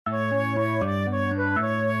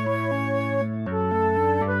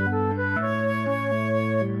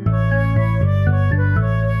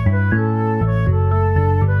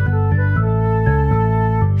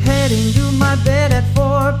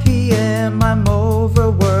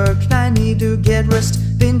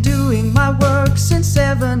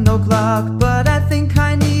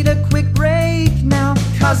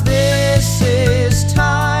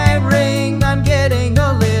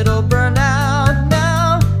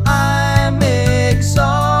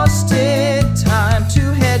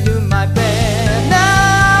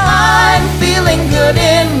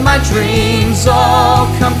dreams, all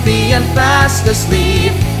comfy and fast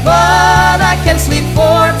asleep. But I can't sleep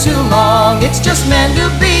for too long, it's just meant to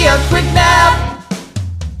be a quick nap.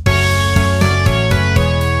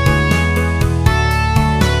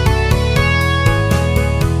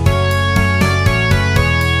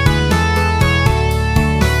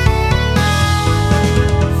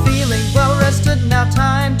 Now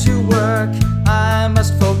time to work, I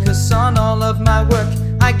must focus on all of my work.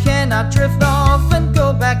 I cannot drift off and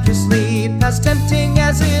go back to sleep, as tempting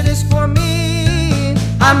as it is for me.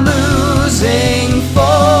 I'm losing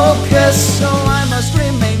focus, so I must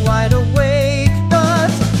remain wide awake.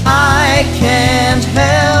 But I can't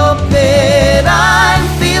help it, I'm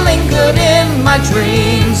feeling good in my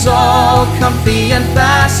dreams, all comfy and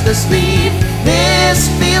fast asleep. This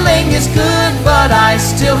feeling is good, but I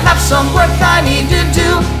still have some work I need to do.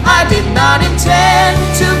 I did not intend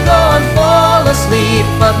to go and fall asleep,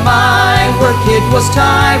 but my work, it was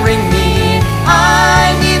tiring me.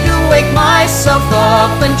 I need to wake myself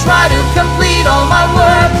up and try to complete all my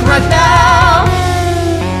work right now.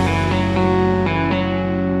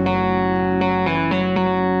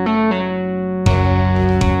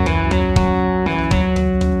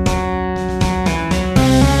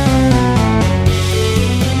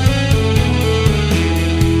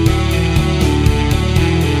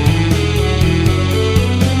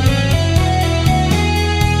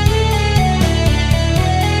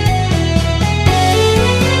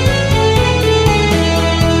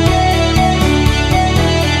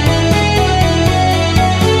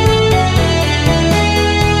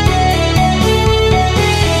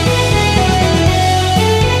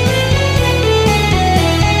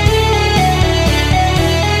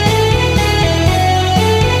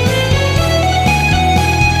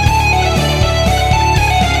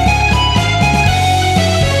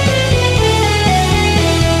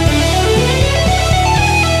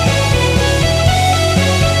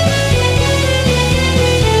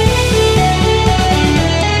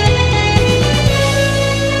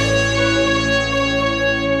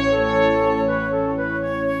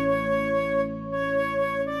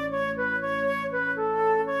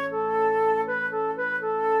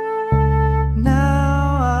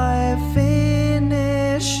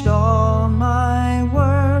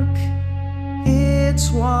 It's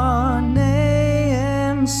 1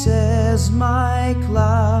 a.m. says my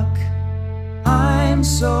clock. I'm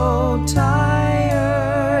so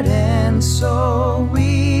tired and so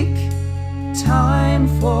weak. Time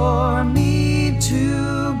for me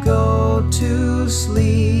to go to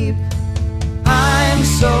sleep. I'm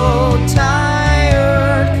so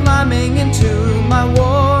tired climbing into my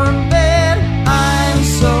warm bed. I'm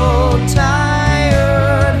so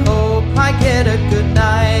tired, hope I get a good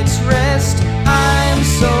night's rest. I'm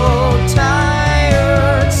so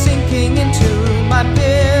tired sinking into my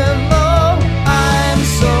pillow. I'm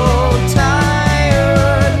so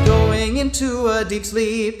tired going into a deep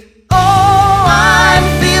sleep. Oh, I'm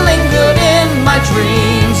feeling good in my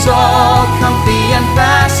dreams, all comfy and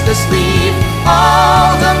fast asleep.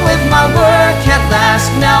 All done with my work at last.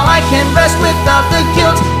 Now I can rest without the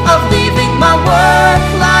guilt of leaving my work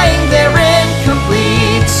lying there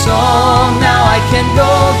incomplete. So now I can go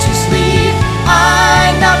to sleep.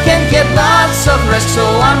 I now can get lots of rest, so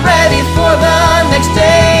I'm ready for the next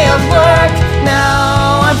day of work.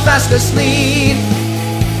 Now I'm fast asleep.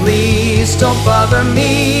 Please don't bother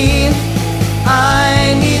me.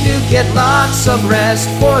 I need to get lots of rest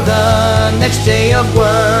for the next day of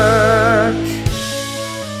work.